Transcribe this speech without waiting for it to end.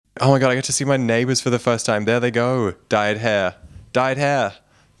Oh my God, I get to see my neighbors for the first time. There they go. Dyed hair. Dyed hair.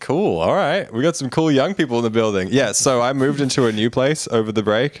 Cool. All right. We got some cool young people in the building. Yeah, so I moved into a new place over the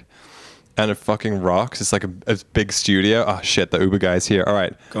break and it fucking rocks. It's like a big studio. Oh shit, the Uber guy's here. All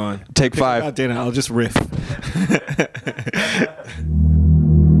right. Go on. Take Pick 5. about dinner. I'll just riff.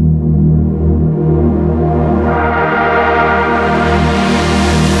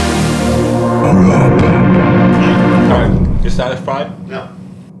 All right. You satisfied? No.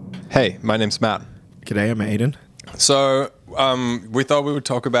 Hey, my name's Matt. G'day, I'm Aiden. So we thought we would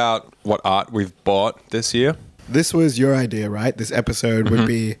talk about what art we've bought this year. This was your idea, right? This episode would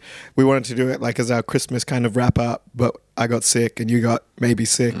be, we wanted to do it like as our Christmas kind of wrap up, but I got sick and you got maybe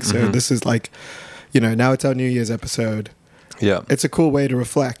sick. So this is like, now it's our New Year's episode. Yeah. It's a cool way to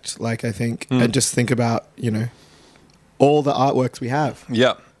reflect, like I think, and just think about, all the artworks we have.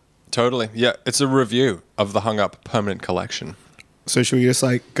 Yeah. Totally. Yeah. It's a review of the Hung Up permanent collection. So should we just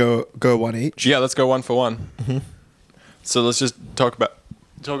like go one each? Yeah, let's go one for one. So let's just talk about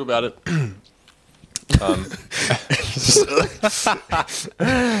it.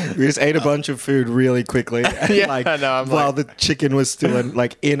 We just ate a bunch of food really quickly. And Yeah, I know, while the chicken was still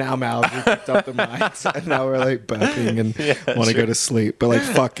in our mouths, we picked up the mics, and now we're like burping and want to go to sleep. But like,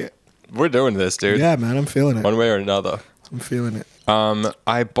 fuck it. We're doing this, dude. Yeah, man, I'm feeling it. One way or another. I'm feeling it.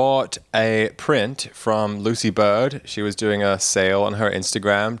 I bought a print from Lucy Bird. She was doing a sale on her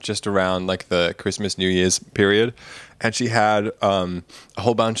Instagram just around like the Christmas New Year's period. And she had a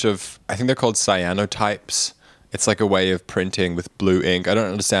whole bunch of, I think they're called cyanotypes. It's like a way of printing with blue ink. I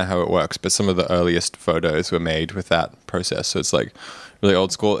don't understand how it works, but some of the earliest photos were made with that process. So it's like really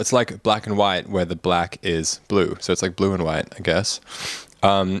old school. It's like black and white where the black is blue. So it's like blue and white, I guess.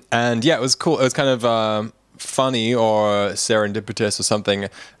 And yeah, it was cool. It was kind of funny or serendipitous or something.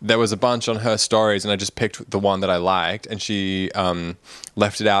 There was a bunch on her stories and I just picked the one that I liked, and she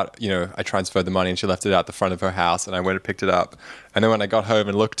left it out. I transferred the money and she left it out the front of her house, and I went and picked it up. And then when I got home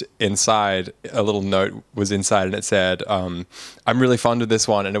and looked inside, a little note was inside and it said, I'm really fond of this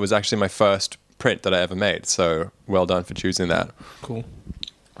one, and it was actually my first print that I ever made, so well done for choosing that. Cool.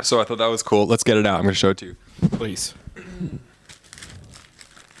 So I thought that was cool. Let's get it out. I'm going to show it to you. Please.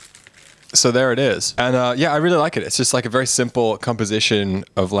 So there it is. And yeah, I really like it. It's just like a very simple composition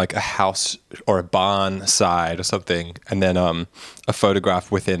of like a house or a barn side or something. And then a photograph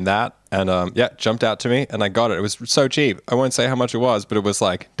within that. And yeah, jumped out to me and I got it. It was so cheap. I won't say how much it was, but it was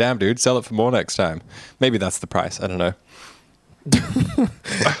like, damn, dude, sell it for more next time. Maybe that's the price. I don't know.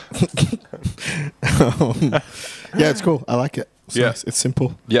 Yeah, it's cool. I like it. It's Yeah. nice. It's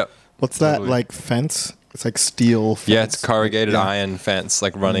simple. Yep. What's that, Totally. like fence? It's like steel fence. Yeah, it's corrugated Yeah. iron fence,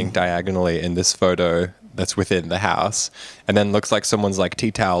 like running diagonally in this photo that's within the house, and then looks like someone's like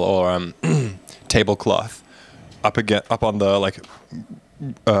tea towel or tablecloth up on the like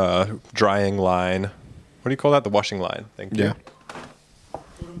drying line. What do you call that? The washing line. Thank you. Yeah.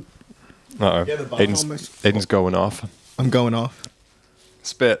 Uh-oh. Yeah, the bar almost- Aiden's going off. I'm going off.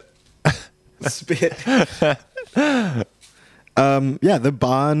 Spit. Spit. Yeah, the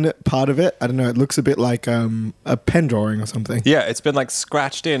barn part of it, I don't know, it looks a bit like a pen drawing or something. Yeah, it's been like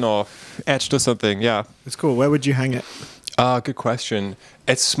scratched in or etched or something. Yeah. It's cool. Where would you hang it? Good question.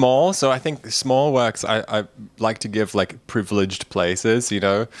 It's small, so I think small works I like to give like privileged places,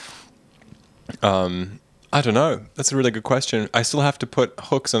 I don't know. That's a really good question. I still have to put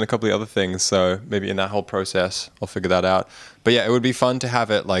hooks on a couple of other things, so maybe in that whole process I'll figure that out. But yeah, it would be fun to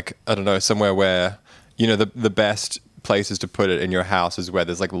have it like, I don't know, somewhere where, the best places to put it in your house is where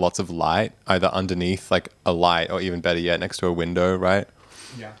there's like lots of light, either underneath like a light or even better yet next to a window, right?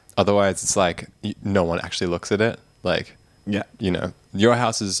 Yeah. Otherwise it's like no one actually looks at it. Like, Yeah. your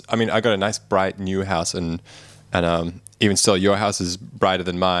house is, I mean, I got a nice bright new house and even still your house is brighter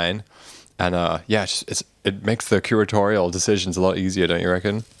than mine. And yeah, it makes the curatorial decisions a lot easier, don't you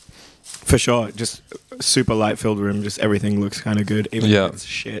reckon? For sure. Just super light filled room, just everything looks kind of good, even Yeah. if it's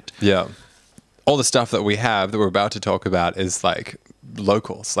shit. Yeah. All the stuff that we have that we're about to talk about is like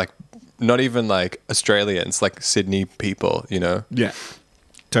locals, like not even like Australians, like Sydney people, Yeah.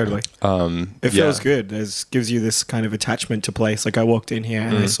 Totally. It feels good. It gives you this kind of attachment to place. Like I walked in here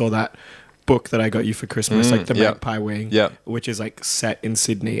and I saw that book that I got you for Christmas, like the yeah. Magpie Wing, Yeah. which is like set in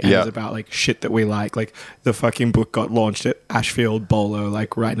Sydney and Yeah. is about like shit that we like. Like the fucking book got launched at Ashfield Bolo,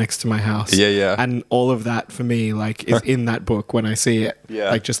 like right next to my house. Yeah, yeah. And all of that for me, like, is in that book when I see it.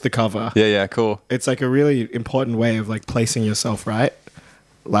 Yeah. Like just the cover. Yeah, yeah, cool. It's like a really important way of like placing yourself, right?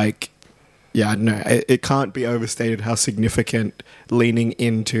 Like, yeah, no, it can't be overstated how significant leaning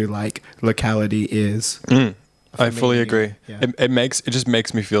into like locality is. I fully me, agree. yeah. It just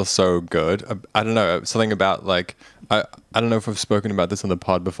makes me feel so good. I don't know, something about like I don't know if I've spoken about this on the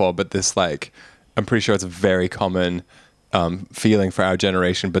pod before, but this like I'm pretty sure it's a very common feeling for our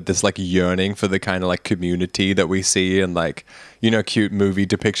generation, but this like yearning for the kind of like community that we see in like, you know, cute movie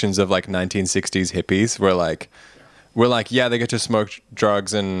depictions of like 1960s hippies where like we're like, yeah, they get to smoke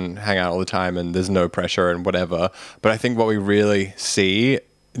drugs and hang out all the time and there's no pressure and whatever. But I think what we really see,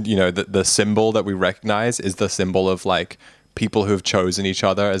 you know, the symbol that we recognize is the symbol of like people who've chosen each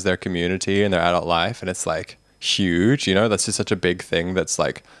other as their community in their adult life. And it's like huge, you know, that's just such a big thing that's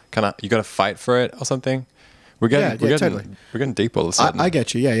like kind of, you got to fight for it or something. We're getting deep all of a sudden. I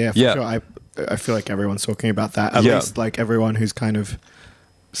get you. Yeah, for sure. I feel like everyone's talking about that. At least like everyone w's kind of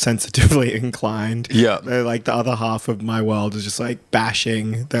sensitively inclined. Yeah. They're like the other half of my world is just like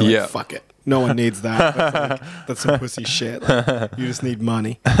bashing. They're like, fuck it. No one needs that. That's some pussy shit. Like, you just need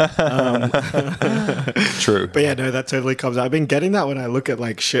money. True. But yeah, no, that totally comes out. I've been getting that when I look at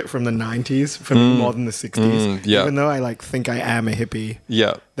like shit from the 90s for me more than the 60s. Even though I like think I am a hippie.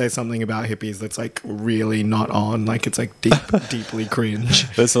 Yeah. There's something about hippies that's like really not on. Like it's like deeply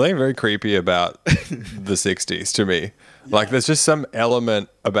cringe. There's something very creepy about the 60s to me. Like there's just some element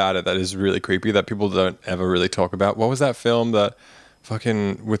about it that is really creepy that people don't ever really talk about. What was that film that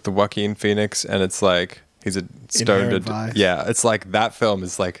fucking with the Joaquin Phoenix and it's like he's a stoned yeah, it's like that film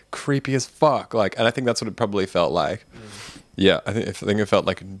is like creepy as fuck. Like, and I think that's what it probably felt like. Yeah, I think it felt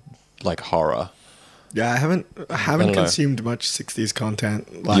like horror. Yeah, I haven't consumed much 60s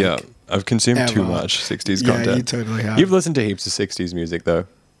content. Like, yeah, I've consumed ever. Too much 60s content. Yeah, you totally have. You've listened to heaps of 60s music though.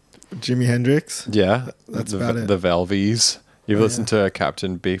 Jimi Hendrix. Yeah, that's about it. The Velvies. You've listened to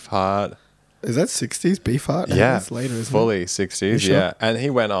Captain Beefheart. Is that 60s Beefheart? Yeah, that's later, isn't fully it? 60s. Sure? Yeah, and he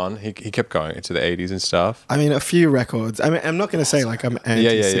went on. He kept going into the 80s and stuff. I mean, a few records. I mean, I'm not going to say like I'm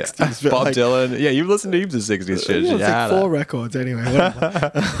anti-60s. Bob like, Dylan. Yeah, you've listened to heaps of 60s shit. Yeah, it's like 4 records anyway.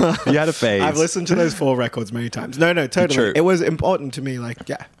 You had a phase. I've listened to those 4 records many times. No, totally. True. It was important to me. Like,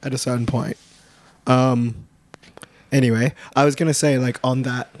 yeah, at a certain point. Anyway, I was going to say like on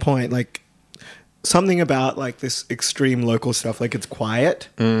that point, like. Something about like this extreme local stuff, like it's quiet.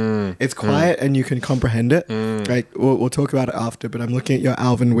 It's quiet and you can comprehend it. Like we'll talk about it after, but I'm looking at your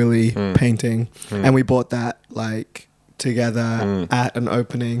Alvin Willie painting and we bought that like together at an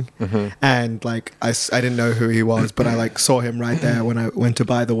opening and like I didn't know who he was, but I like saw him right there when I went to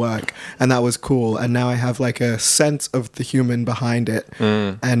buy the work and that was cool. And now I have like a sense of the human behind it.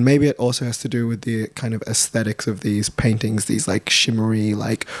 And maybe it also has to do with the kind of aesthetics of these paintings, these like shimmery,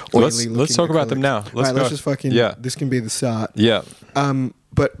 like oily let's talk about them now. Let's just fucking, this can be the start. Yeah.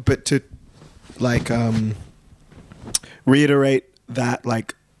 But to like reiterate that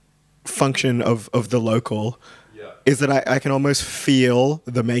like function of the local is that I can almost feel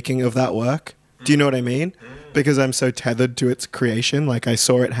the making of that work. Do you know what I mean? Because I'm so tethered to its creation. Like I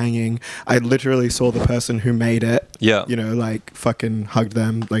saw it hanging. I literally saw the person who made it. Yeah. You know, like fucking hugged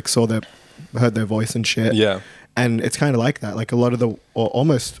them, like heard their voice and shit. Yeah. And it's kind of like that. Like a lot of or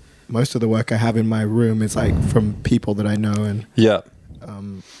almost most of the work I have in my room is like from people that I know. And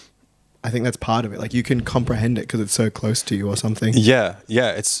I think that's part of it. Like you can comprehend it because it's so close to you or something. Yeah.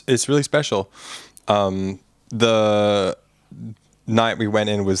 It's really special. The night we went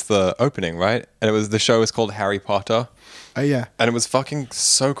in was the opening, right? And the show was called Harry Potter. Oh yeah. And it was fucking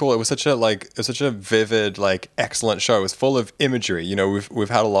so cool. It was such a vivid, like excellent show. It was full of imagery. You know, we've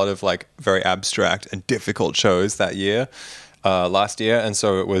had a lot of like very abstract and difficult shows that year, last year, and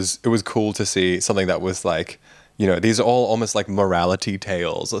so it was cool to see something that was like, you know, these are all almost like morality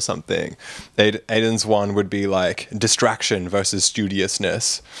tales or something. Aiden's one would be like distraction versus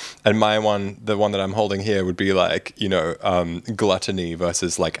studiousness. And my one, the one that I'm holding here, would be like, you know, gluttony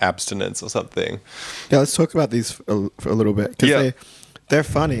versus like abstinence or something. Yeah, let's talk about these for a little bit. Because they're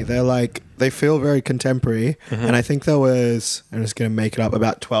funny. They're like, they feel very contemporary. And I think there was, I'm just going to make it up,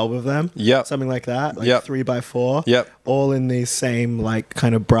 about 12 of them. Yep. Something like that. Like 3x4. Yep. All in these same like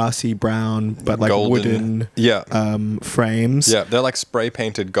kind of brassy brown, but like golden, wooden frames. Yeah, they're like spray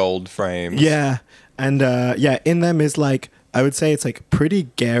painted gold frames. Yeah. And in them is like, I would say it's like pretty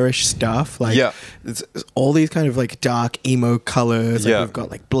garish stuff. Like it's all these kind of like dark emo colors. Like we've got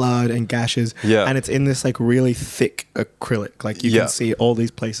like blood and gashes. Yeah. And it's in this like really thick acrylic. Like you can see all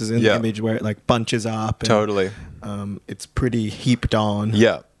these places in the image where it like bunches up. And, Totally. it's pretty heaped on.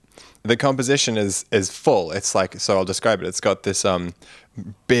 Yeah. the composition is full. It's like, so I'll describe it. It's got this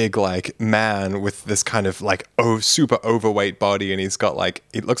big like man with this kind of like super overweight body, and he's got like,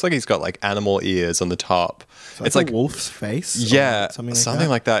 it looks like he's got like animal ears on the top. It's like a wolf's face. Yeah, something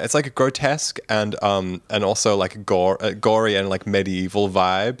like that. It's like grotesque and also like gory and like medieval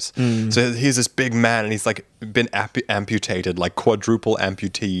vibes. So he's this big man, and he's like been amputated, like quadruple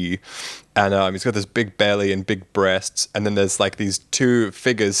amputee, and he's got this big belly and big breasts, and then there's like these two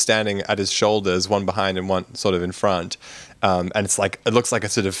figures standing at his shoulders, one behind and one sort of in front. And it's like, it looks like a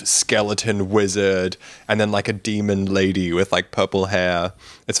sort of skeleton wizard, and then like a demon lady with like purple hair.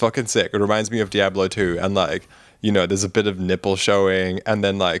 It's fucking sick. It reminds me of Diablo 2, and like, you know, there's a bit of nipple showing, and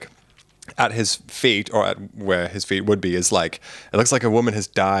then like at his feet, or at where his feet would be, is like, it looks like a woman has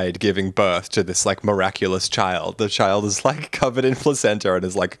died giving birth to this like miraculous child. The child is like covered in placenta and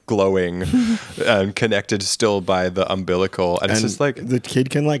is like glowing and connected still by the umbilical, and it's just like, the kid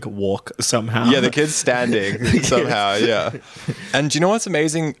can like walk somehow. yeah, the kid's standing somehow. Yeah. And do you know what's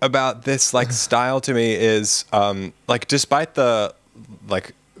amazing about this like style to me is like, despite the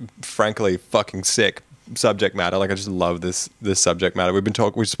like frankly fucking sick subject matter, like I just love this subject matter.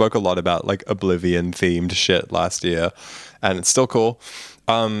 We spoke a lot about like Oblivion themed shit last year, and it's still cool.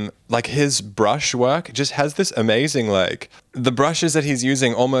 Like his brush work just has this amazing, like the brushes that he's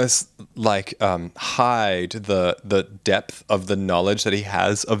using almost like hide the depth of the knowledge that he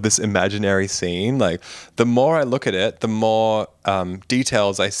has of this imaginary scene. Like the more I look at it, the more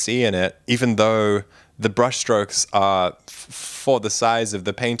details I see in it, even though the brush strokes are for the size of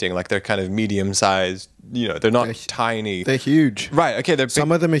the painting, like they're kind of medium sized, you know, they're not tiny. They're huge. Right. Okay. They're big.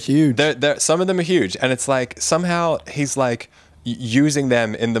 Some of them are huge. Some of them are huge. And it's like, somehow he's like using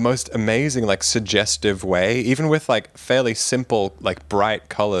them in the most amazing, like suggestive way, even with like fairly simple, like bright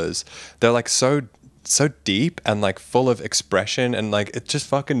colors. They're like so deep and like full of expression, and like it just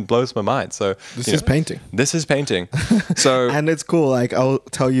fucking blows my mind. So this is painting. So and it's cool. Like I'll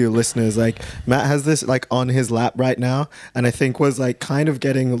tell you, listeners, like Matt has this like on his lap right now, and I think was like kind of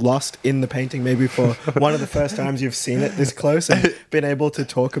getting lost in the painting maybe for one of the first times you've seen it this close and been able to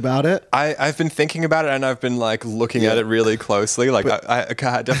talk about it. I've been thinking about it, and I've been like looking at it really closely. Like I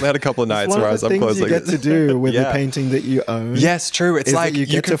definitely had a couple of nights where I was up close. You get to do with the painting that you own. Yes, true. It's like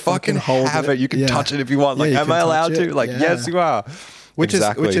you can fucking have it. You can touch it if you want. Like, am I allowed to? Like, yes, you are. Which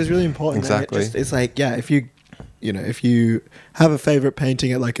is really important. Exactly. It's like, yeah, if you have a favorite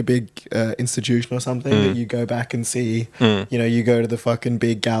painting at like a big institution or something that you go back and see, you know, you go to the fucking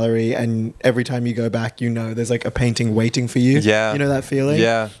big gallery, and every time you go back, you know, there's like a painting waiting for you. Yeah. You know that feeling?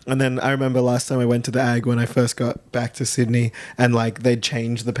 Yeah. And then I remember last time I went to the Ag when I first got back to Sydney, and like they'd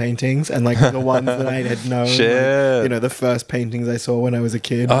changed the paintings, and like the ones that I had known, like, you know, the first paintings I saw when I was a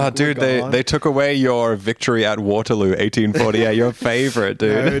kid. Oh, dude, they took away your Victory at Waterloo 1848, your favorite,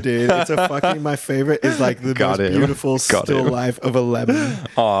 dude. No, dude, it's a fucking, my favorite is like the most beautiful still life of a lemon.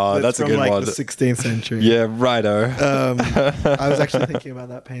 Oh, that's a good like one. The 16th century. Yeah, righto. I was actually thinking about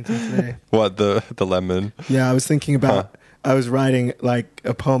that painting today. What, the lemon? Yeah, I was thinking about, I was writing like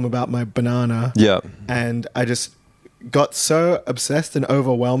a poem about my banana. Yeah. And I just got so obsessed and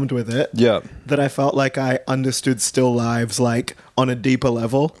overwhelmed with it. Yeah. That I felt like I understood still lives like on a deeper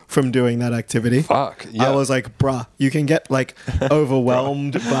level from doing that activity. Fuck. Yeah. I was like, bruh, you can get like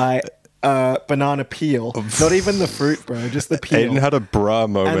overwhelmed by banana peel. Not even the fruit, bro, just the peel. Aiden had a bra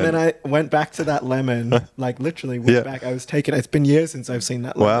moment. And then I went back to that lemon, like literally went back. I was taken. It's been years since I've seen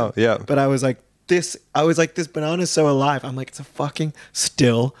that lemon. Wow, yeah. But I was like, this banana's so alive. I'm like, it's a fucking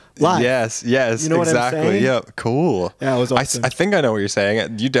still life. Yes, You know exactly. what I'm saying? Yeah, cool. Yeah, it was awesome. I think I know what you're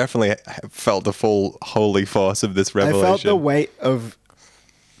saying. You definitely felt the full holy force of this revelation. I felt the weight of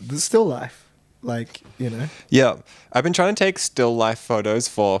the still life. Like, you know. Yeah. I've been trying to take still life photos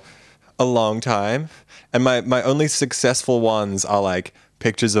for a long time, and my only successful ones are like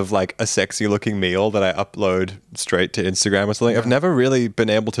pictures of like a sexy looking meal that I upload straight to Instagram or something. I've never really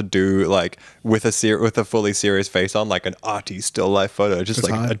been able to do like with a fully serious face on, like an arty still life photo. Just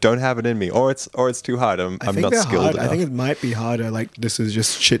like hard. I don't have it in me, or it's too hard. I'm not skilled enough. I think it might be harder. Like, this is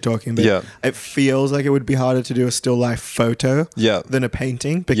just shit talking, but it feels like it would be harder to do a still life photo than a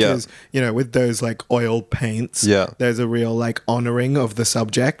painting, because you know, with those like oil paints, there's a real like honoring of the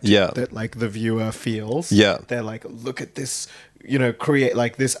subject that like the viewer feels. They're like, look at this, you know, create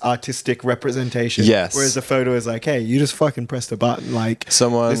like this artistic representation. Yes. Whereas the photo is like, hey, you just fucking pressed a button. Like,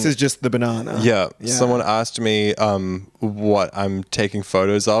 this is just the banana. Yeah. Someone asked me what I'm taking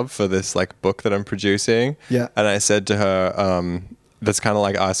photos of for this like book that I'm producing. Yeah. And I said to her, that's kind of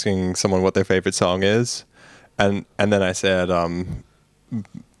like asking someone what their favorite song is. And then I said,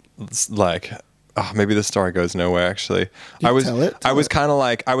 like, oh, maybe the story goes nowhere. Actually, You I was tell it, I tell was it. kind of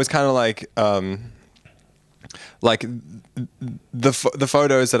like the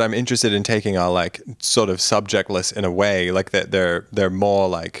photos that I'm interested in taking are like sort of subjectless in a way, like that they're more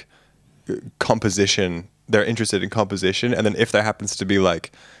like composition. They're interested in composition, and then if there happens to be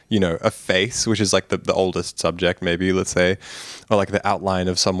like, you know, a face, which is like the oldest subject, maybe, let's say, or like the outline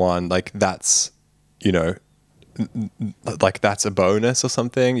of someone, like that's, you know, like that's a bonus or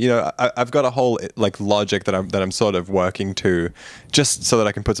something. You know, I've got a whole like logic that I'm sort of working to, just so that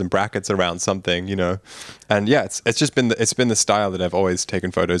I can put some brackets around something, you know. And yeah, it's just been it's been the style that I've always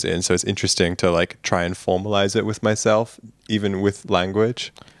taken photos in, so it's interesting to like try and formalize it with myself, even with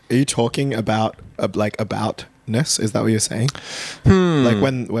language. Are you talking about like aboutness? Is that what you're saying? Like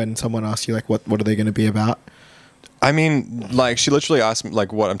when someone asks you like what are they going to be about? I mean, like she literally asked me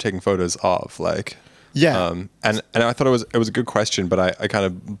like what I'm taking photos of, like. Yeah. And I thought it was a good question, but I kind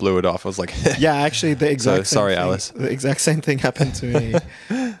of blew it off. I was like, Yeah, actually, the exact So, sorry, same thing, Alice. The exact same thing happened to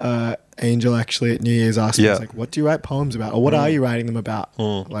me. Angel actually at New Year's asked me, Yeah. was like, "What do you write poems about, or what are you writing them about?"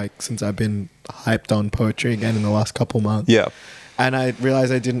 Like, since I've been hyped on poetry again in the last couple months. yeah, And I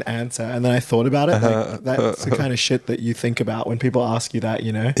realized I didn't answer, and then I thought about it. Like, that's the kind of shit that you think about when people ask you that,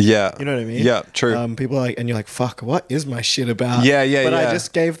 you know? yeah, You know what I mean? Yeah, true. People are like, and you're like, "Fuck, what is my shit about?" Yeah, yeah, But I yeah.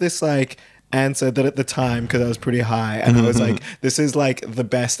 just gave this like answer that at the time, because I was pretty high, and I was like, "This is like the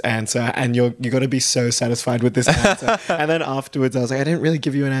best answer, and you got to be so satisfied with this answer." And then afterwards, I was like, "I didn't really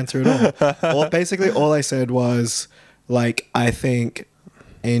give you an answer at all." Basically, all I said was like, "I think."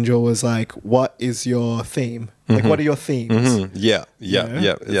 Angel was like, "What is your theme? Like, what are your themes?" Yeah, You know?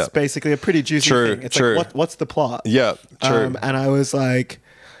 yeah. It's basically a pretty juicy True, thing. It's true. like, what's the plot? Yeah, true. And I was like,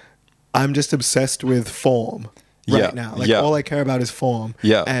 I'm just obsessed with form right Yeah, now. Like, yeah. all I care about is form.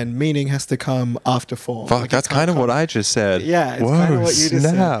 Yeah. And meaning has to come after form. Fuck, Like, it that's can't kind of come- what I just said. Yeah, it's Whoa, kind of what you just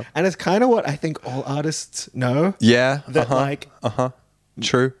snap. said. And it's kind of what I think all artists know. Yeah, That, like,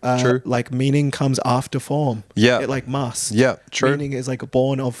 true, true. like, meaning comes after form. Yeah. It, like, must. Yeah, true. Meaning is, like,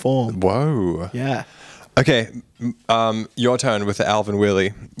 born of form. Whoa. Yeah. Okay, your turn with the Alvin Willie.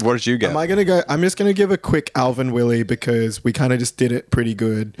 What did you get? Am I gonna go? I'm just gonna give a quick Alvin Willie because we kind of just did it pretty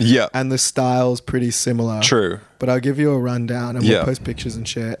good. Yeah. And the style's pretty similar. True. But I'll give you a rundown and Yeah. we'll post pictures and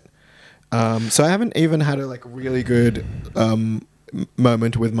shit. So I haven't even had a like really good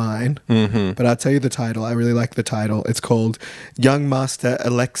moment with mine. Mm-hmm. But I'll tell you the title. I really like the title. It's called Young Master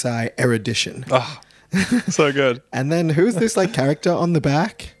Alexei Erudition. Oh, so good. And then who's this like character on the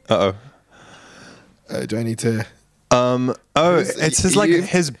back? Uh-oh. Do I need to? It's his like you-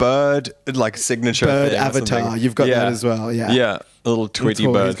 his bird like signature Bird thing or avatar. something. You've got Yeah. that as well. Yeah. Yeah, a little Tweety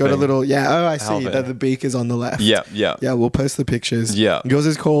Cool. bird. He's got a thing. little, yeah. Oh, I see. Alvin. That the beak is on the left. Yeah, yeah. Yeah, we'll post the pictures. Yeah. Yours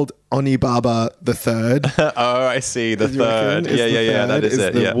is called Oni Baba the Third. Oh, I see. The You reckon? third. Is Yeah, the yeah, yeah. That third is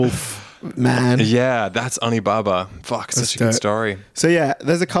it. the Yeah. wolf man. Yeah, that's Alibaba. Fuck, such a good dope. story. So yeah,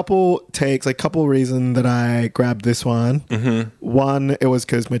 there's a couple takes, like couple reasons that I grabbed this one. Mm-hmm. One, it was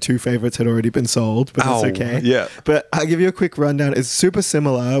because my two favorites had already been sold, but that's Ow, okay. yeah. But I'll give you a quick rundown. It's super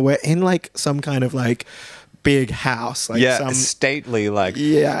similar. We're in like some kind of like big house, like Yeah, some stately like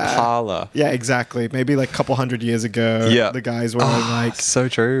Yeah. parlor. yeah, exactly. Maybe like a couple hundred years ago. Yeah. the guys wearing like So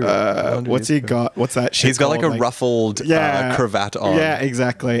true. what's he got? What's that shit? He's got like called? a ruffled cravat on. Yeah,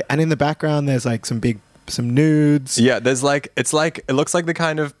 exactly. And in the background, there's like some nudes. Yeah, there's like it looks like the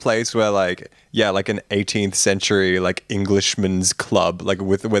kind of place where like like an 18th century like Englishman's club, like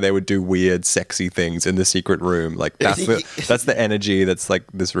where they would do weird sexy things in the secret room. Like that's the energy that's like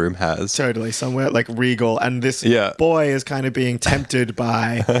this room has. Totally, somewhere like regal, and this Yeah. boy is kind of being tempted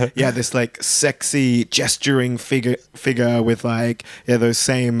by this like sexy gesturing figure with like those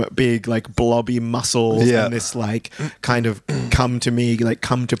same big like blobby muscles Yeah. and this like kind of come to me, like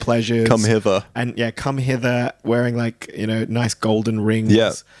come to pleasures, Come hither. and come hither, wearing like nice golden rings.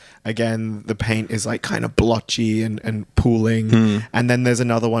 Yeah. Again, the paint is like kind of blotchy and pooling. Hmm. And then there's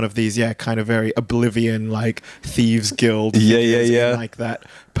another one of these, kind of very Oblivion, like Thieves Guild. Yeah, figures in, yeah. like that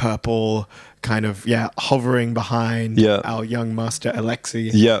purple kind of, hovering behind Yeah. our young master Alexei.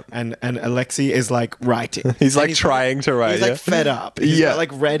 Yeah. And Alexei is like writing. He's And like trying to write. He's like yeah. fed up. He's Yeah. got like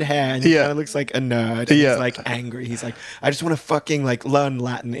red hair and he Yeah. kind of looks like a nerd. And Yeah. he's like angry. He's like, I just want to fucking like learn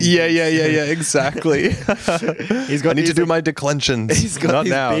Latin. in Yeah, peace." yeah, exactly. He's got I need to these, do like- my declensions. He's got Not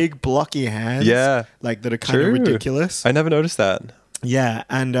these now. big blocky hands. Yeah. Like that are kind True. of ridiculous. I never noticed that. Yeah,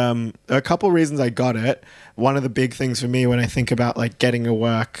 and a couple reasons I got it. One of the big things for me when I think about like getting a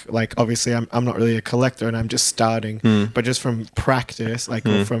work, like obviously I'm not really a collector and I'm just starting, but just from practice, like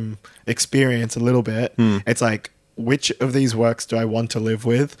or from experience a little bit, it's like which of these works do I want to live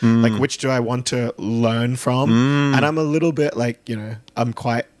with? Like which do I want to learn from? And I'm a little bit like, I'm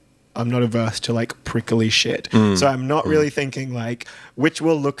quite averse to like prickly shit. So I'm not really thinking like which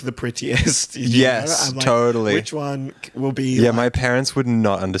will look the prettiest. Yes, I'm like, totally. Which one will be? Yeah, like, my parents would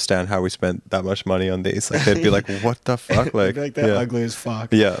not understand how we spent that much money on these. Like they'd be like, "What the fuck?" Like, they're ugly as fuck.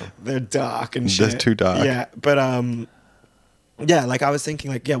 Yeah. They're dark and shit. They're too dark. Yeah, but yeah, like I was thinking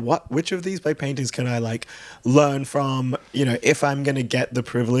like, yeah, which of these paintings can I like learn from, if I'm going to get the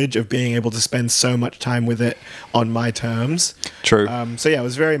privilege of being able to spend so much time with it on my terms. True. So yeah, it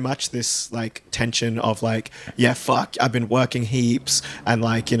was very much this like tension of like, yeah, fuck, I've been working heaps and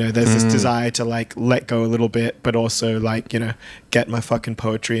like, there's this desire to like let go a little bit, but also like, get my fucking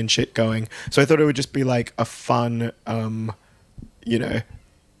poetry and shit going. So I thought it would just be like a fun,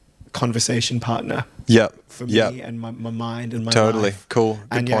 conversation partner. Yep. For me and my mind and my totally life. Cool. Good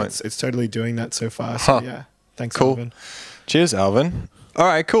And yeah, point. it's totally doing that so far. So yeah, thanks, Cool. Alvin. Cheers, Alvin. All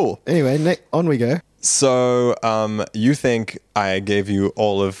right, cool. Anyway, on we go. So, you think I gave you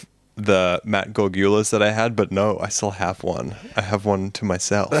all of the Matt Gorgulas that I had, but no, I still have one. I have one to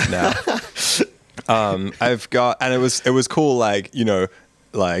myself now. I've got, and it was cool.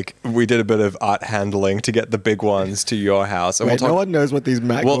 Like we did a bit of art handling to get the big ones to your house. And Wait, no one knows what these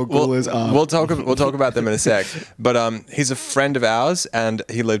Matt Gorgulas are. We'll talk about them in a sec. But he's a friend of ours, and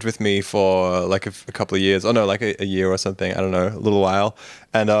he lived with me for like a couple of years. Oh no, like a year or something. I don't know, a little while.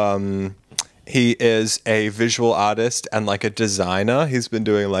 And he is a visual artist and like a designer. He's been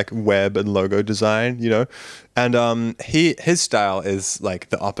doing like web and logo design, And his style is like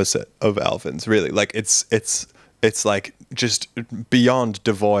the opposite of Alvin's. Really, like it's like just beyond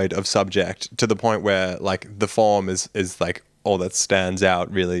devoid of subject to the point where like the form is like all that stands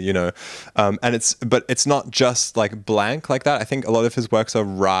out really, and it's not just like blank like that. I think a lot of his works are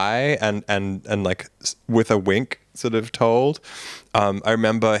wry and like with a wink sort of told. I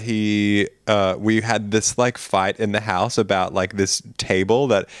remember we had this like fight in the house about like this table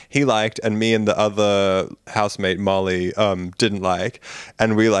that he liked and me and the other housemate Molly didn't like,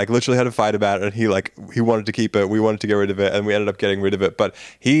 and we like literally had a fight about it. And he wanted to keep it, we wanted to get rid of it, and we ended up getting rid of it. But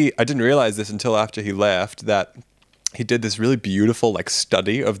I didn't realize this until after he left, that he did this really beautiful like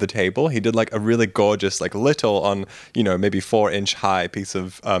study of the table. He did like a really gorgeous like little on, maybe 4-inch high piece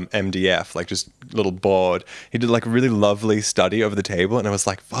of MDF, like just little board. He did like a really lovely study of the table, and I was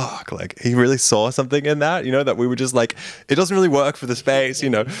like, fuck, like he really saw something in that, that we were just like, it doesn't really work for the space,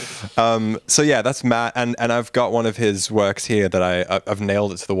 So yeah, that's Matt, and I've got one of his works here that I've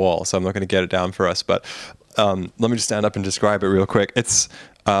nailed it to the wall, so I'm not going to get it down for us, but let me just stand up and describe it real quick. It's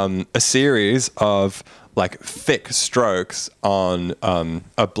a series of like thick strokes on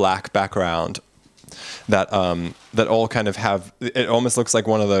a black background that all kind of have, it almost looks like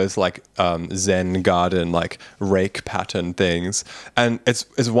one of those like Zen garden like rake pattern things, and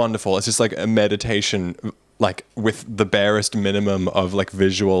it's wonderful. It's just like a meditation like with the barest minimum of like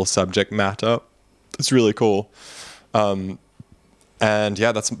visual subject matter. It's really cool. And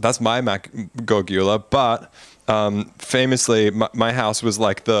yeah, that's my Matt Gorgula, but famously, my house was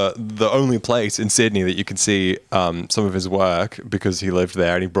like the only place in Sydney that you could see some of his work, because he lived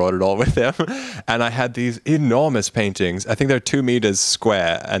there and he brought it all with him. And I had these enormous paintings. I think they're 2 meters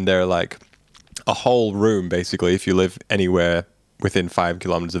square, and they're like a whole room basically. If you live anywhere within 5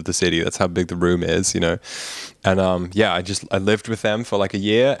 kilometers of the city, that's how big the room is, And yeah, I lived with them for like a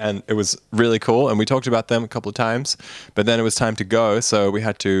year, and it was really cool. And we talked about them a couple of times, but then it was time to go, so we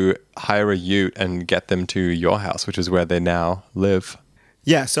had to hire a ute and get them to your house, which is where they now live.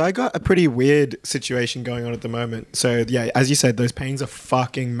 Yeah, so I got a pretty weird situation going on at the moment. So yeah, as you said, those paintings are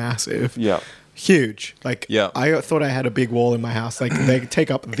fucking massive. Yeah. Huge. Like, yeah. I thought I had a big wall in my house. Like, they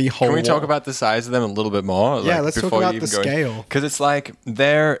take up the whole Can we wall. talk about the size of them a little bit more? Yeah, let's talk about the scale. Because it's like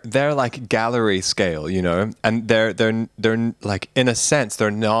they're like gallery scale, and they're like, in a sense,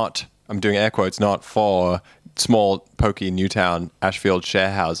 they're not, I'm doing air quotes, not for small pokey Newtown Ashfield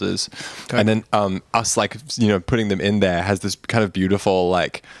share houses. Okay. And then us like putting them in there has this kind of beautiful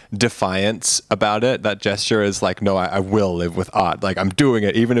like defiance about it. That gesture is like, no, I will live with art, like I'm doing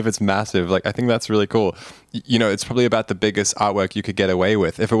it even if it's massive. Like I think that's really cool. It's probably about the biggest artwork you could get away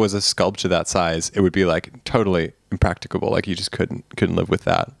with. If it was a sculpture that size, it would be like totally impracticable. Like you just couldn't live with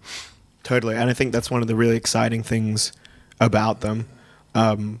that. Totally. And I think that's one of the really exciting things about them.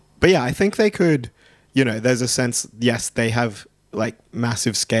 But yeah, I think they could, there's a sense, yes, they have like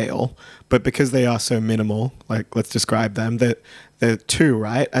massive scale, but because they are so minimal, like let's describe them, they're 2,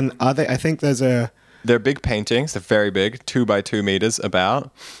 right? And I think they're big paintings. They're very big, 2 by 2 meters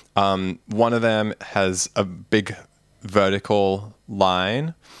about. One of them has a big vertical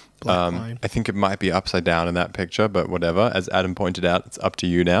line. Line. I think it might be upside down in that picture, but whatever. As Adam pointed out, it's up to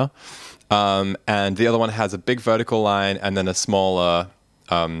you now. And the other one has a big vertical line and then a smaller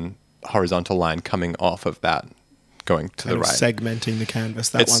horizontal line coming off of that, going to Kind the of right. segmenting the canvas.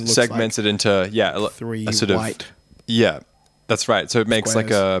 That It's one looks segmented into three a sort white. of that's right. So it makes like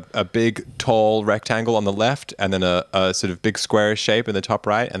squares. a big tall rectangle on the left, and then a sort of big squarish shape in the top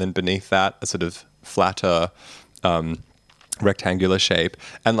right, and then beneath that a sort of flatter rectangular shape.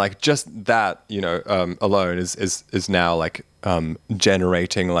 And like just that, alone is now like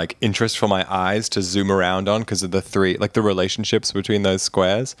generating like interest for my eyes to zoom around on, because of the relationships between those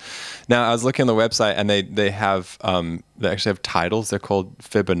squares. Now I was looking on the website, and they actually have titles. They're called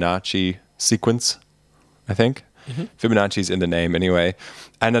Fibonacci sequence, I think. Fibonacci's in the name anyway.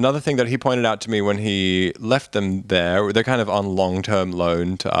 And another thing that he pointed out to me when he left them there, they're kind of on long-term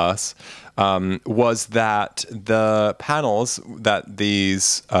loan to us, was that the panels that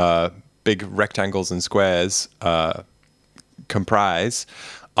these big rectangles and squares comprise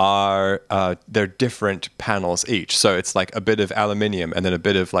they're different panels each. So it's like a bit of aluminium and then a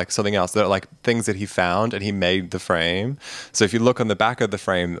bit of like something else. They're like things that he found, and he made the frame. So if you look on the back of the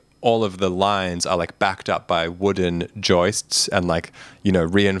frame, all of the lines are like backed up by wooden joists and like,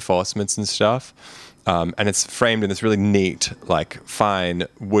 reinforcements and stuff. And it's framed in this really neat, like fine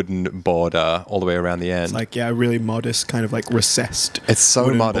wooden border all the way around the end. It's like, really modest, kind of like recessed. It's so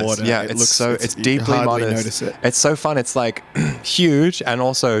wooden modest. border. Yeah, it's deeply you hardly modest. Notice it. It's so fun. It's like huge and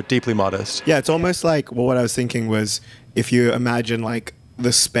also deeply modest. Yeah, it's almost like, what I was thinking was, if you imagine like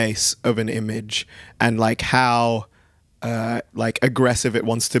the space of an image and like how like aggressive it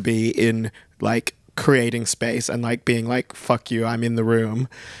wants to be in like creating space and like being like, fuck you, I'm in the room.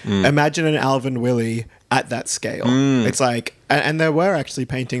 Imagine an Alvin Willie at that scale. It's like, and there were actually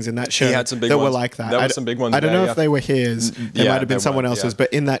paintings in that show He had some big that ones. were like that. There were some big ones I don't there, know yeah. if they were his. They Yeah, might have been they someone were, else's, yeah.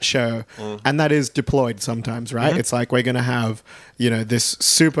 but in that show, and that is deployed sometimes, right? It's like, we're going to have, this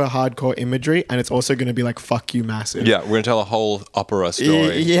super hardcore imagery, and it's also going to be like, fuck you massive. Yeah, we're going to tell a whole opera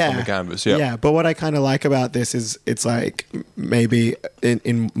story on the canvas. Yeah. Yeah, but what I kind of like about this is it's like, maybe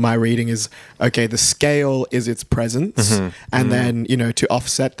in my reading is, okay, the scale is its presence, and then, to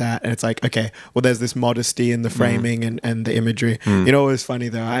offset that, and it's like, okay, well, there's this modesty in the framing and the imagery. It was funny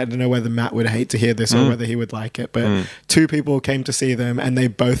though, I don't know whether Matt would hate to hear this or whether he would like it, but two people came to see them, and they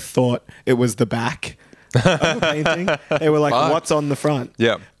both thought it was the back of the painting. They were like, Fuck. what's on the front?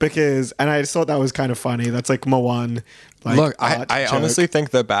 Yeah. And I just thought that was kind of funny. That's like my one. Like, Look, art I joke. honestly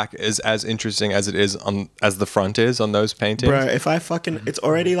think the back is as interesting as it is as the front is on those paintings. Bro, if I fucking, it's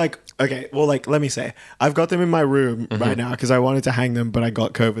already like, okay, well, like, let me say, I've got them in my room right now because I wanted to hang them, but I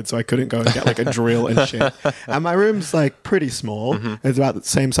got COVID, so I couldn't go and get like a drill and shit. And my room's like pretty small. It's about the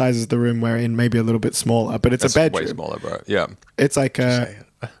same size as the room we're in, maybe a little bit smaller, but it's That's a bedroom. way smaller, bro. Yeah. It's like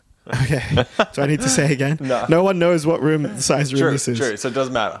okay. So I need to say again? No one knows what size room this is. True. So it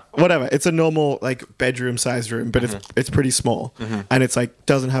doesn't matter. Whatever. It's a normal like bedroom sized room, but it's pretty small, and it's like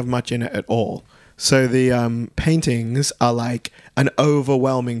doesn't have much in it at all. So the paintings are like an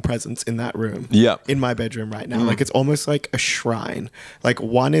overwhelming presence in that room. Yeah. In my bedroom right now, like it's almost like a shrine. Like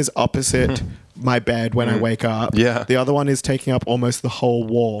one is opposite my bed when I wake up. Yeah. The other one is taking up almost the whole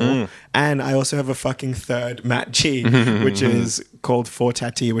wall, and I also have a fucking third Matt G, which is called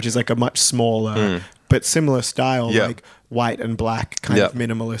Fortati, which is like a much smaller but similar style, Yeah. like white and black kind Yeah. of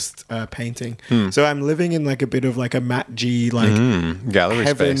minimalist painting. So I'm living in like a bit of like a Matt G like Gallery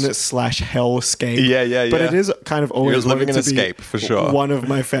heaven space. / hellscape. Yeah. But it is kind of always You're living wanted an to be escape, for sure. one of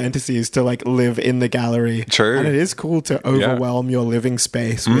my fantasies to like live in the gallery. True. And it is cool to overwhelm your living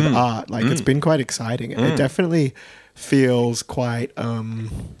space with art. Like it's been quite exciting. It definitely feels quite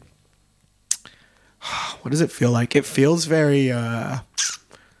what does it feel like? It feels very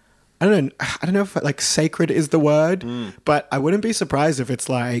I don't know if like sacred is the word, but I wouldn't be surprised if it's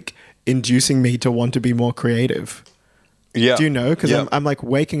like inducing me to want to be more creative. Yeah. Do you know? Because I'm like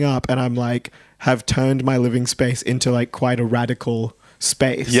waking up and I'm like have turned my living space into like quite a radical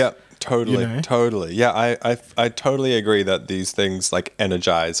space. Yeah. Totally. You know? Totally. Yeah. I totally agree that these things like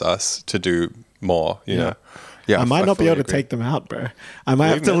energize us to do more. You know. Yeah, I might not be fully able to agree. take them out, bro. I might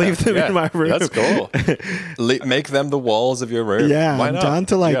have to leave them in my room. That's cool. Make them the walls of your room. Yeah, Why I'm not? down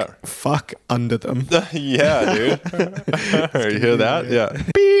to like Yeah. fuck under them. Yeah, dude. You hear that? Yeah.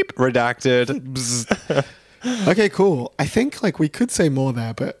 Beep. Redacted. Okay, cool. I think like we could say more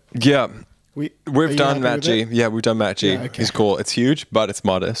there, but Yeah. are we've We've done Matt G. Yeah, we've done Matt G. Yeah, okay. He's cool. It's huge, but it's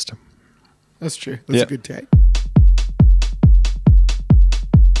modest. That's true. That's Yeah. a good take.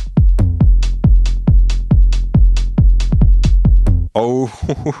 Oh,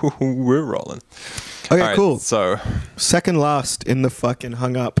 we're rolling. Okay, All right, cool. So, Second last in the fucking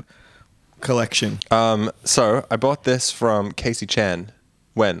hung up collection. so I bought this from Casey Chen.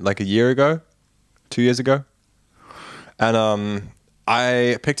 When? Like a year ago? 2 years ago? And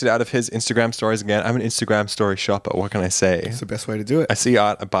I picked it out of his Instagram stories again. I'm an Instagram story shopper. What can I say? It's the best way to do it. I see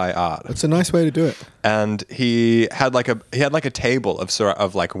art, I buy art. It's a nice way to do it. And he had like a table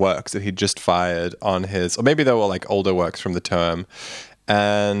of like works that he'd just fired on his, or maybe they were like older works from the term.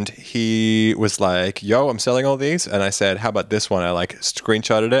 And he was like, yo, I'm selling all these. And I said, how about this one? I like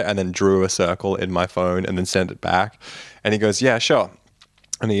screenshotted it and then drew a circle in my phone and then sent it back. And he goes, yeah, sure.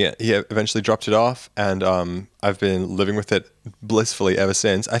 And he eventually dropped it off. And I've been living with it blissfully ever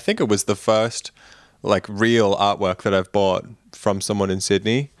since. I think it was the first like real artwork that I've bought from someone in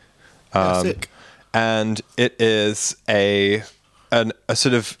Sydney. Sick. And it is a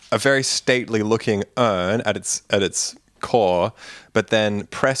sort of a very stately looking urn at its core, but then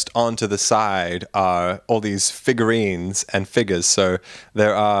pressed onto the side are all these figurines and figures. So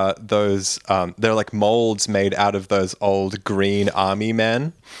there are those they're like molds made out of those old green army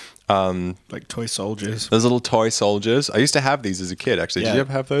men. Like toy soldiers. Those little toy soldiers. I used to have these as a kid, actually. Did you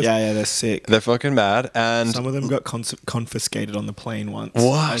ever have those? Yeah, they're sick. They're fucking mad. And some of them got confiscated on the plane once.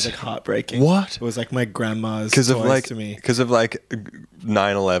 What? It was like heartbreaking. What? It was like my grandma's because toys of like to me. because of like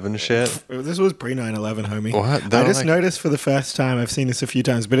 9/11 shit. This was pre 9/11, homie. What? I just noticed for the first time. I've seen this a few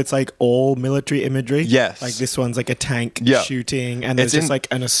times, but it's like all military imagery. Yes. Like this one's like a tank Yeah. shooting, and there's just like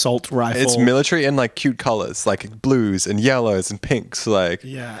an assault rifle. It's military in like cute colors, like blues and yellows and pinks. Like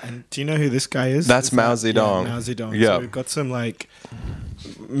Yeah, and do you know who this guy is? That's Is Mao that- Zedong. Yeah, Mao Zedong. Yeah. So we've got some like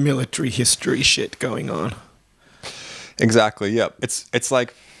military history shit going on. exactly. Yep. It's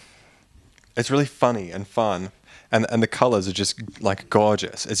like it's really funny and fun, and the colors are just like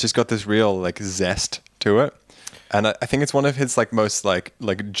gorgeous. It's just got this real like zest to it. And I think it's one of his like most like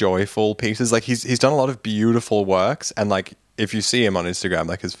joyful pieces. Like he's done a lot of beautiful works, and like if you see him on Instagram,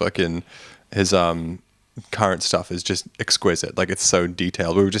 like his current stuff is just exquisite. Like it's so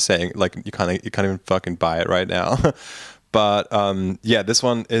detailed. We were just saying like you can't even fucking buy it right now. But yeah, this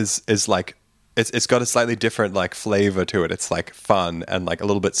one is like it's got a slightly different like flavor to it. It's like fun and like a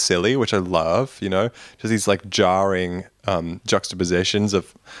little bit silly, which I love, you know, just these like jarring juxtapositions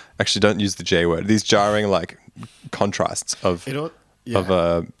of, actually don't use the J word, these jarring like contrasts of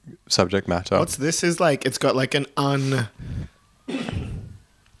subject matter. What's this is like? It's got like an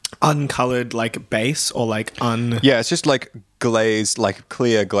uncolored like base or like Yeah, it's just like glazed, like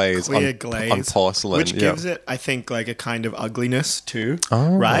clear glaze on porcelain, which gives it, I think, like a kind of ugliness too.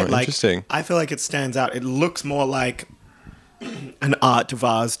 Oh, right? Like, interesting. I feel like it stands out. It looks more like an art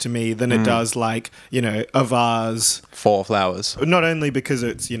vase to me than it does like, you know, a vase for flowers. Not only because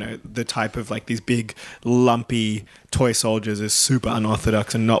it's, you know, the type of like these big lumpy toy soldiers is super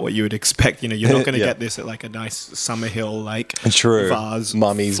unorthodox and not what you would expect. You know, you're not going to get this at like a nice Summerhill like vase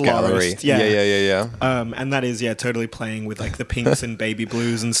mummy's gallery. Yeah. And that is totally playing with like the pinks and baby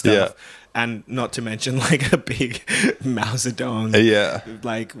blues and stuff. Yeah. And not to mention like a big Mao Zedong. Yeah.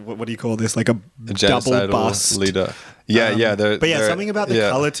 Like what do you call this? Like a double genocidal bust leader. Yeah. But yeah, something about the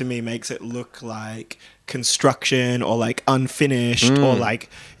color to me makes it look like construction or like unfinished or like,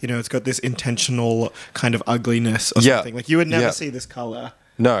 you know, it's got this intentional kind of ugliness or something. Like you would never see this color.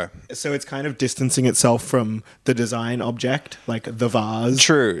 No. So it's kind of distancing itself from the design object, like the vase.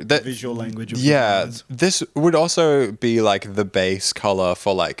 True. The visual language of the vase. This would also be like the base color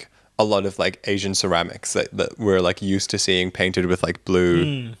for like a lot of like Asian ceramics that we're like used to seeing painted with like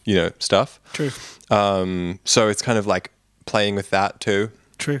blue, you know, stuff. True. So it's kind of like playing with that too.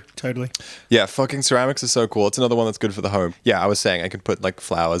 True, totally. Yeah, fucking ceramics is so cool. It's another one that's good for the home. Yeah, I was saying I could put like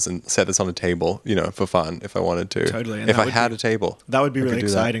flowers and set this on a table, you know, for fun if I wanted to. Totally. And if I had a table. That would be really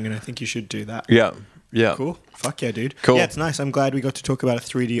exciting, and I think you should do that. Yeah. Yeah. Cool. Fuck yeah, dude. Cool. Yeah, it's nice. I'm glad we got to talk about a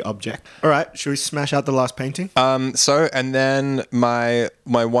 3D object. All right, should we smash out the last painting? So, and then my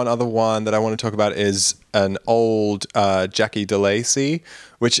one other one that I want to talk about is an old Jackie DeLacy,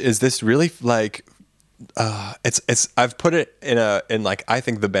 which is this really like it's I've put it in like I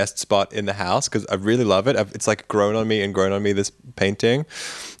think the best spot in the house because I really love it. It's like grown on me, this painting.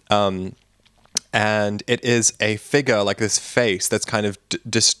 And it is a figure, like this face that's kind of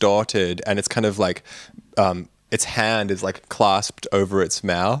distorted, and it's kind of like its hand is like clasped over its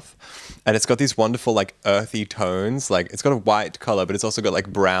mouth, and it's got these wonderful like earthy tones. Like it's got a white color, but it's also got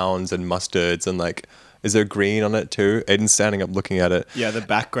like browns and mustards and like, is there green on it too? Aiden's standing up looking at it. Yeah, the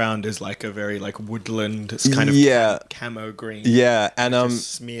background is like a very like woodland kind of camo green. Yeah, and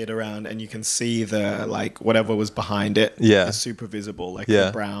just smeared around, and you can see the like whatever was behind it. Yeah, is super visible. Like the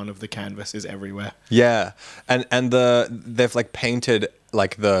brown of the canvas is everywhere. Yeah, and they've like painted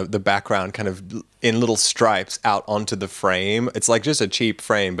like the background kind of in little stripes out onto the frame. It's like just a cheap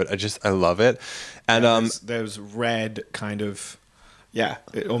frame, but I love it. And there's red kind of. Yeah,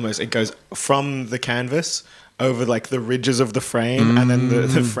 it goes from the canvas over like the ridges of the frame, and then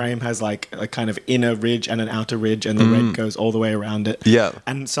the frame has like a kind of inner ridge and an outer ridge, and the red goes all the way around it. Yeah.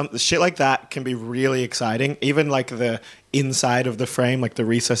 And some shit like that can be really exciting. Even like the inside of the frame, like the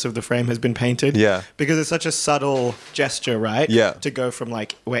recess of the frame has been painted. Yeah. Because it's such a subtle gesture, right? Yeah. To go from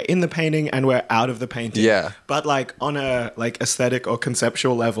like we're in the painting and we're out of the painting. Yeah. But like on a like aesthetic or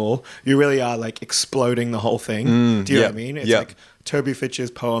conceptual level, you really are like exploding the whole thing. Do you know what I mean? It's like Toby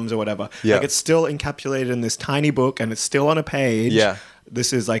Fitch's poems or whatever. Yeah. Like it's still encapsulated in this tiny book and it's still on a page. Yeah.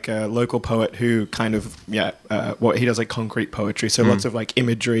 This is like a local poet who kind of what he does like concrete poetry. So lots of like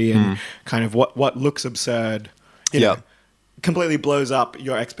imagery and kind of what looks absurd. You know, completely blows up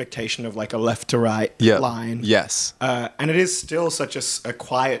your expectation of like a left to right line. Yes. And it is still such a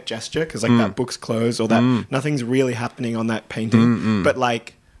quiet gesture because like that book's closed or that nothing's really happening on that painting. But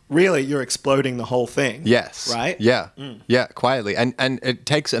like really you're exploding the whole thing. Yes. Right? Yeah. Yeah, quietly. And it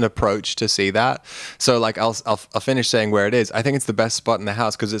takes an approach to see that. So like I'll finish saying where it is. I think it's the best spot in the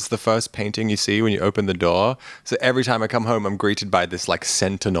house because it's the first painting you see when you open the door. So every time I come home, I'm greeted by this like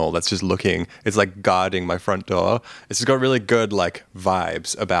sentinel that's just looking. It's like guarding my front door. It's just got really good like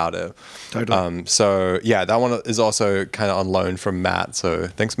vibes about it. Totally. So yeah, that one is also kind of on loan from Matt. So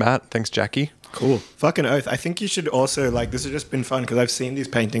thanks, Matt. Thanks, Jackie. Cool. Fucking oath. I think you should also, like, this has just been fun because I've seen these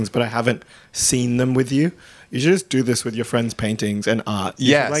paintings, but I haven't seen them with you. You should just do this with your friends' paintings and art.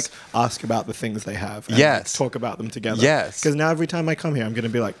 You should, like, ask about the things they have. And, like, talk about them together. Yes. Because now every time I come here, I'm going to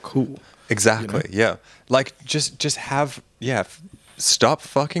be like, cool. Exactly. You know? Yeah. Like, just have, stop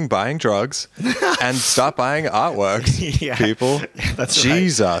fucking buying drugs and stop buying artworks, people. Yeah, that's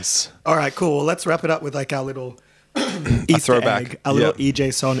Jesus. Right. All right, cool. Well, let's wrap it up with, like, our little Easter egg, a little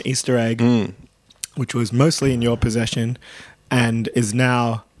EJ Son Easter egg, which was mostly in your possession and is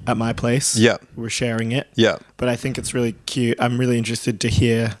now at my place. Yeah. We're sharing it. Yeah. But I think it's really cute. I'm really interested to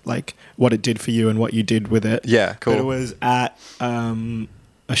hear like what it did for you and what you did with it. Yeah, cool. But it was at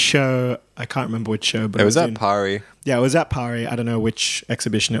a show. I can't remember which show, but it was at Pari. Yeah, it was at Pari. I don't know which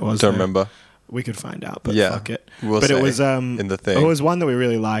exhibition it was. Don't remember. We could find out, but fuck it. But it was in the thing. It was one that we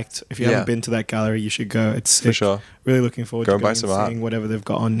really liked. If you haven't been to that gallery, you should go. It's for sure. Really looking forward go to and buy some seeing whatever they've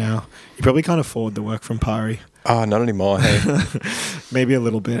got on now. You probably can't afford the work from Pari. Oh, not anymore. Hey, maybe a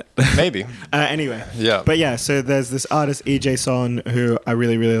little bit. Maybe. Anyway. Yeah. But yeah, so there's this artist EJ Son who I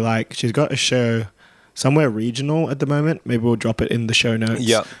really really like. She's got a show somewhere regional at the moment. Maybe we'll drop it in the show notes.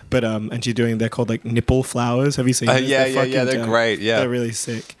 Yeah. But and she's doing. They're called like nipple flowers. Have you seen? Yeah. They're great. Yeah. They're really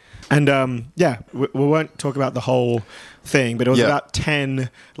sick. And we won't talk about the whole thing, but it was about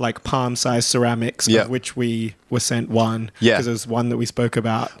 10 like palm-sized ceramics, of which we were sent one. Yeah, because it was one that we spoke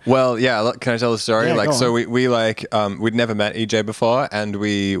about. Well, yeah. Can I tell the story? Yeah, like, so we like we'd never met EJ before, and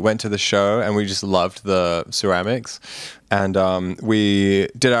we went to the show, and we just loved the ceramics. And we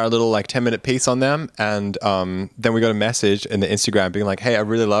did our little like 10-minute piece on them, and then we got a message in the Instagram being like, "Hey, I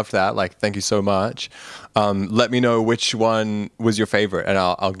really loved that. Like, thank you so much. Let me know which one was your favorite, and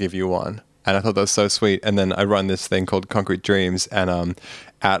I'll give you one." And I thought that was so sweet. And then I run this thing called Concrete Dreams, and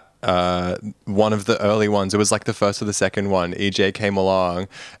at one of the early ones, it was like the first or the second one, EJ came along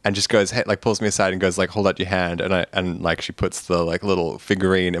and just goes, hey, like pulls me aside and goes like, hold out your hand. And like she puts the like little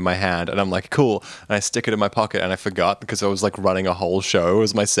figurine in my hand, and I'm like, cool. And I stick it in my pocket, and I forgot because I was like running a whole show. It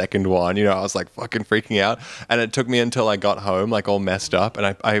was my second one, you know, I was like fucking freaking out. And it took me until I got home, like all messed up.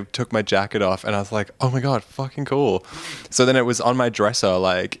 And I took my jacket off, and I was like, oh my God, fucking cool. So then it was on my dresser,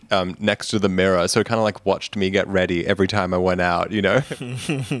 like next to the mirror. So it kind of like watched me get ready every time I went out, you know?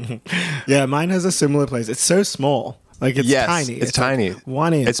 Yeah, mine has a similar place. It's so small. Like it's tiny. It's tiny. Like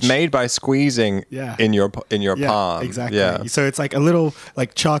 1 inch. It's made by squeezing in your palm. Exactly. Yeah. So it's like a little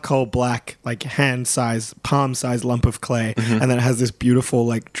like charcoal black, like hand size, palm size lump of clay, and then it has this beautiful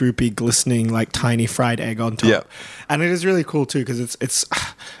like droopy, glistening like tiny fried egg on top. Yeah. And it is really cool too because it's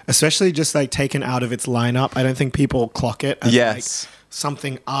especially just like taken out of its lineup. I don't think people clock it as like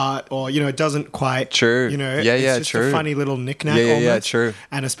something art, or you know, it doesn't quite true, you know, it's just true. a funny little knickknack almost. True.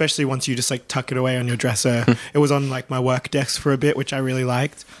 And especially once you just like tuck it away on your dresser. It was on like my work desk for a bit, which I really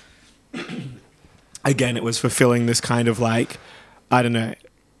liked. Again, it was fulfilling this kind of like, I don't know,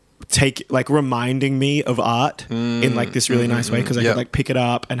 reminding me of art in like this really nice way, because I could like pick it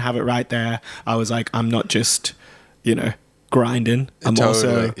up and have it right there. I was like, I'm not just, you know, grinding. I'm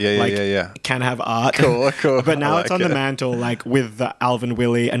also can have art. Cool. But now it's on the mantle, like with the Alvin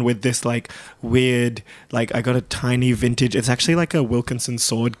Willie and with this like weird, like I got a tiny vintage. It's actually like a Wilkinson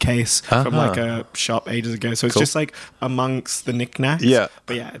sword case from like a shop ages ago. So it's just like amongst the knickknacks. Yeah.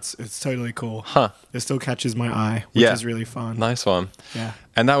 But yeah, it's totally cool. Huh. It still catches my eye, which is really fun. Nice one. Yeah.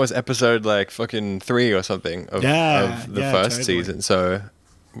 And that was episode like fucking 3 or something of the first season. So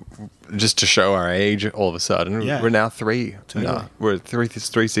just to show our age, all of a sudden, Yeah. we're now 3. Totally. No, we're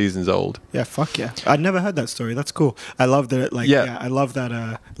three seasons old. Yeah, fuck yeah. I'd never heard that story. That's cool. I love that it, like, Yeah. yeah, I love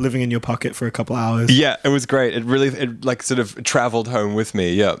that living in your pocket for a couple hours. Yeah, it was great. It like sort of traveled home with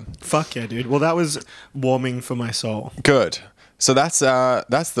me. Yeah. Fuck yeah, dude. Well, that was warming for my soul. Good. So that's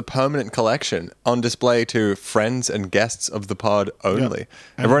the permanent collection on display to friends and guests of the pod only. Yep.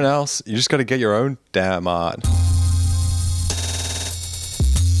 Everyone else, you just got to get your own damn art.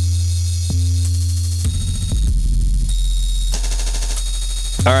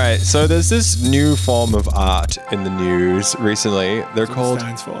 All right, so there's this new form of art in the news recently. They're called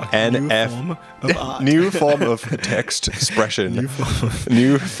stands for. NF. New form of art. New form of text expression.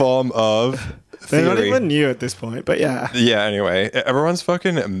 New form of They're not theory. even new at this point, but yeah. Yeah, anyway, everyone's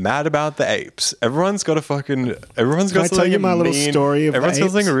fucking mad about the apes. Everyone's got Can I something tell you my little mean- story of the Everyone's got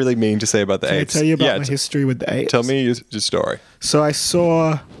apes? something really mean to say about the Can I apes. tell you about yeah, my history with the apes? tell me your story. So I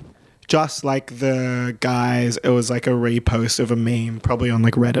saw just like the guys, it was like a repost of a meme, probably on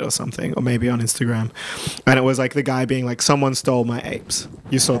like Reddit or something, or maybe on Instagram. And it was like the guy being like, someone stole my apes.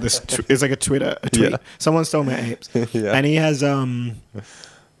 You saw this, it's like a tweet. Yeah. Someone stole my apes. Yeah. And he has,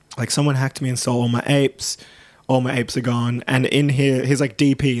 like someone hacked me and stole all my apes. All my apes are gone. And in here, his like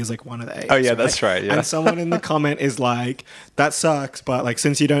DP is like one of the apes. Oh, yeah, that's right, yeah. And someone in the comment is like, that sucks, but like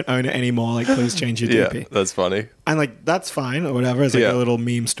since you don't own it anymore, like please change your Yeah, DP. that's funny. And like that's fine or whatever. It's like Yeah. a little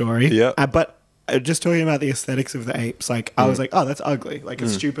meme story. Yeah. But just talking about the aesthetics of the apes, like I was like, oh, that's ugly. Like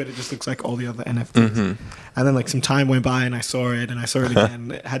it's stupid. It just looks like all the other NFTs. And then like some time went by and I saw it and I saw it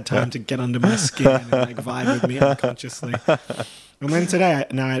again. It had time to get under my skin and like vibe with me unconsciously. And then today,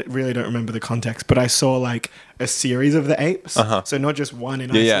 I really don't remember the context, but I saw like a series of the apes. So not just one in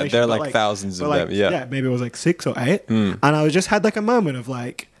isolation. Yeah, there are but, like thousands of but, them, yeah. Yeah, maybe it was like 6 or 8. And I just had like a moment of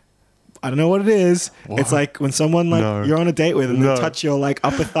like, I don't know what it is. It's like when someone like No. you're on a date with and No. they touch your like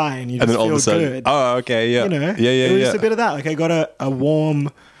upper thigh and you And just then all feel of a sudden, good. oh, okay, yeah. You know? Yeah, It was just yeah. a bit of that. Like I got a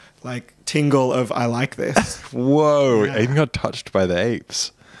warm like tingle of I like this. Whoa, Yeah. I even got touched by the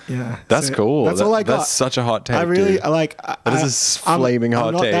apes. Yeah. That's So coally That's all I got. That's such a hot take, I really dude. I like That is a I'm- flaming hot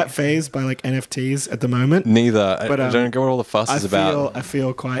I'm not take. that phased by like NFTs at the moment. Neither. But, I don't get what all the fuss is about. I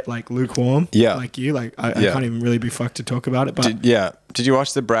feel quite like lukewarm. Yeah. Like you. Like I Yeah. can't even really be fucked to talk about it. But Did you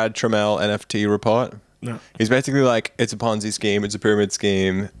watch the Brad Trammell NFT report? No. He's basically like, it's a Ponzi scheme, it's a pyramid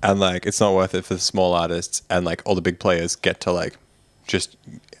scheme, and like, it's not worth it for the small artists, and like, all the big players get to like, just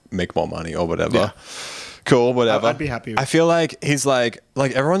make more money or whatever. Yeah. Cool, whatever. I'd be happy with I feel like he's like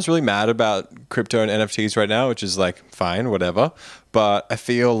everyone's really mad about crypto and NFTs right now, which is like fine, whatever. But I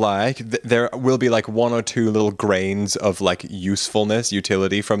feel like there will be like 1 or 2 little grains of like usefulness,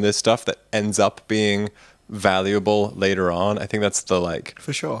 utility from this stuff that ends up being valuable later on. I think that's the like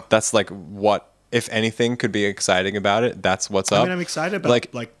for sure. that's like what, if anything, could be exciting about it. That's what's up. I mean, I'm excited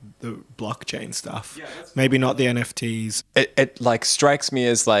about like the blockchain stuff. Maybe not the NFTs. It like strikes me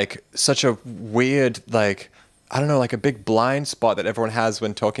as like such a weird, like, I don't know, like a big blind spot that everyone has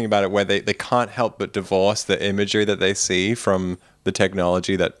when talking about it, where they can't help but divorce the imagery that they see from the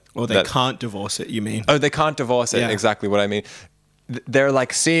technology that, Or they that can't divorce it, you mean? Oh, they can't divorce it. Yeah. Exactly what I mean. They're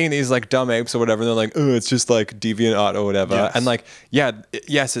like seeing these like dumb apes or whatever, and they're like, oh, it's just like deviant art or whatever. Yes. And like,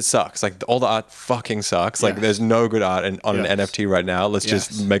 yes, it sucks. Like all the art fucking sucks. Like Yes. there's no good art on an Yes. NFT right now. Let's Yes.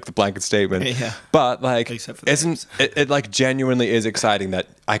 just make the blanket statement. Yeah. But like, Except for the isn't it like genuinely is exciting that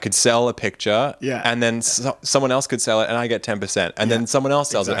I could sell a picture, Yeah. and then someone else could sell it and I get 10%, and then someone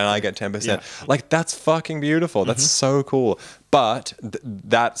else sells it and I get 10%. Yeah. Like that's fucking beautiful. That's so cool. But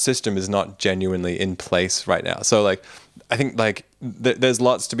that system is not genuinely in place right now. So like, I think like there's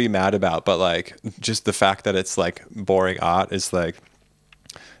lots to be mad about, but like just the fact that it's like boring art is like,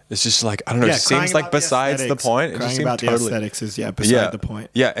 it's just like, I don't know. It just crying seems like about the besides the aesthetics- point. It just Crying seems about the totally. aesthetics is beside the point.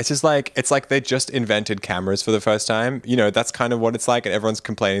 Yeah, it's just like it's like they just invented cameras for the first time. You know, that's kind of what it's like, and everyone's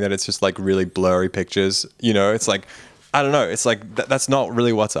complaining that it's just like really blurry pictures. You know, it's like, I don't know. It's like that's not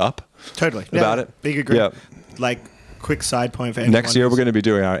really what's up. Totally. About it. Big agree. Yeah. Like, quick side point for anyone. Next year we're going to be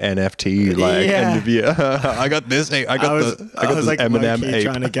doing our NFT like Yeah. end of year. I got this. I got I this was like Eminem low-key ape.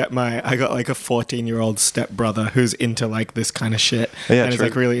 trying to get I got like a 14-year-old stepbrother who's into like this kind of shit. Yeah, and he's true.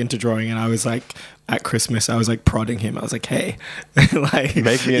 like really into drawing. And I was like, at Christmas, I was like prodding him. I was like, hey, like,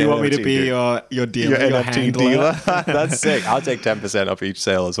 Make me an you want me to NFT, be dude. your dealer, Your your NFT handler? dealer. That's sick. I'll take 10% off each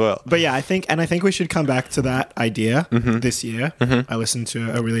sale as well. But yeah, I think we should come back to that idea Mm-hmm. this year. I listened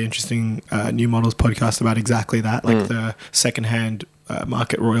to a really interesting New Models podcast about exactly that, like the secondhand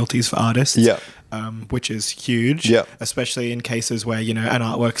market royalties for artists. Yeah. Which is huge. Yeah. Especially in cases where, you know, an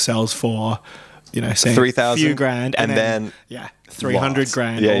artwork sells for, you know, say 3,000, few grand and then yeah, 300 lots.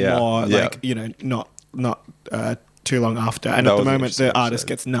 grand Yeah, or yeah, more. yeah. Like, you know, not too long after. And That at the was an moment, interesting the artist episode.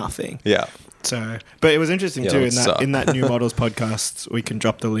 gets nothing. Yeah. So, but it was interesting Yeah, too. that In would that suck. in that New Models podcast, we can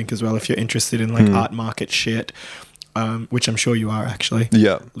drop the link as well if you're interested in like art market shit, which I'm sure you are actually,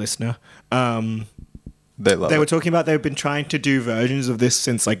 Yeah. listener. They love They it. were talking about they've been trying to do versions of this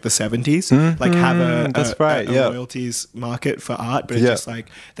since like the 70s, like have That's right, a yeah. royalties market for art, but it's Yeah. just like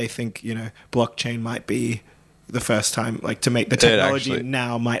they think, you know, blockchain might be the first time, like to make the technology actually-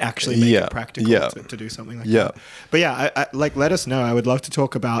 now might actually make Yeah, it practical yeah. to do something like Yeah. that. But yeah, I like let us know. I would love to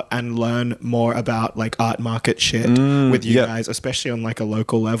talk about and learn more about like art market shit with you yeah. guys, especially on like a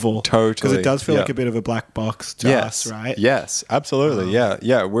local level. Totally, Because it does feel yeah. like a bit of a black box to Yes. us, right? Yes, absolutely.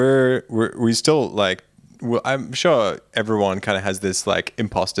 Yeah. We still like. Well, I'm sure everyone kind of has this like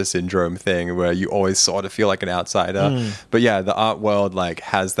imposter syndrome thing where you always sort of feel like an outsider. But yeah, the art world like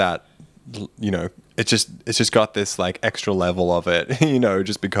has that. You know, it's just got this like extra level of it. You know,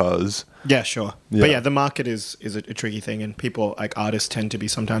 just because. Yeah, sure. Yeah. But yeah, the market is a tricky thing, and people like artists tend to be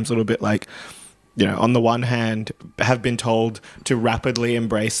sometimes a little bit like, you know, on the one hand, have been told to rapidly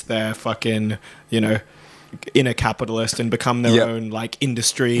embrace their fucking, you know, inner capitalist and become their Yep. own like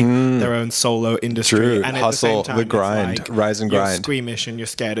industry, their own solo industry. True. And Hustle, at the same time, the it's grind, like rise and you're grind. squeamish and you're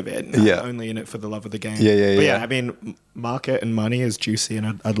scared of it. And Yeah. I'm only in it for the love of the game. Yeah. But yeah, I mean, market and money is juicy,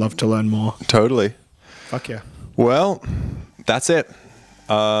 and I'd love to learn more. Totally. Fuck yeah. Well, that's it.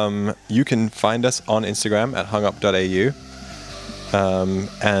 You can find us on Instagram at hungup.au.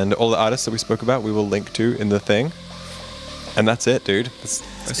 And all the artists that we spoke about, we will link to in the thing. And that's it, dude.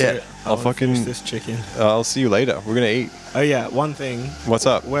 That's it. I'll finish this chicken. I'll see you later. We're gonna eat. Oh yeah, one thing. What's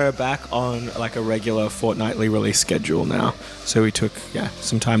up? We're back on like a regular fortnightly release schedule now. So we took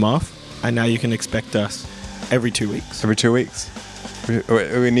some time off, and now you can expect us every 2 weeks. Every 2 weeks.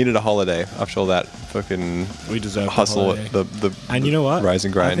 We needed a holiday after all that fucking We deserve the hustle. holiday. The And you know what? Rise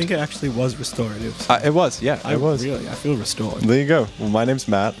and grind. I think it actually was restorative. It was. Yeah, it was. Really, I feel restored. There you go. Well, my name's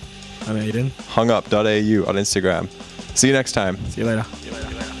Matt. I'm Aiden. Hungup.au on Instagram. See you next time. See you later.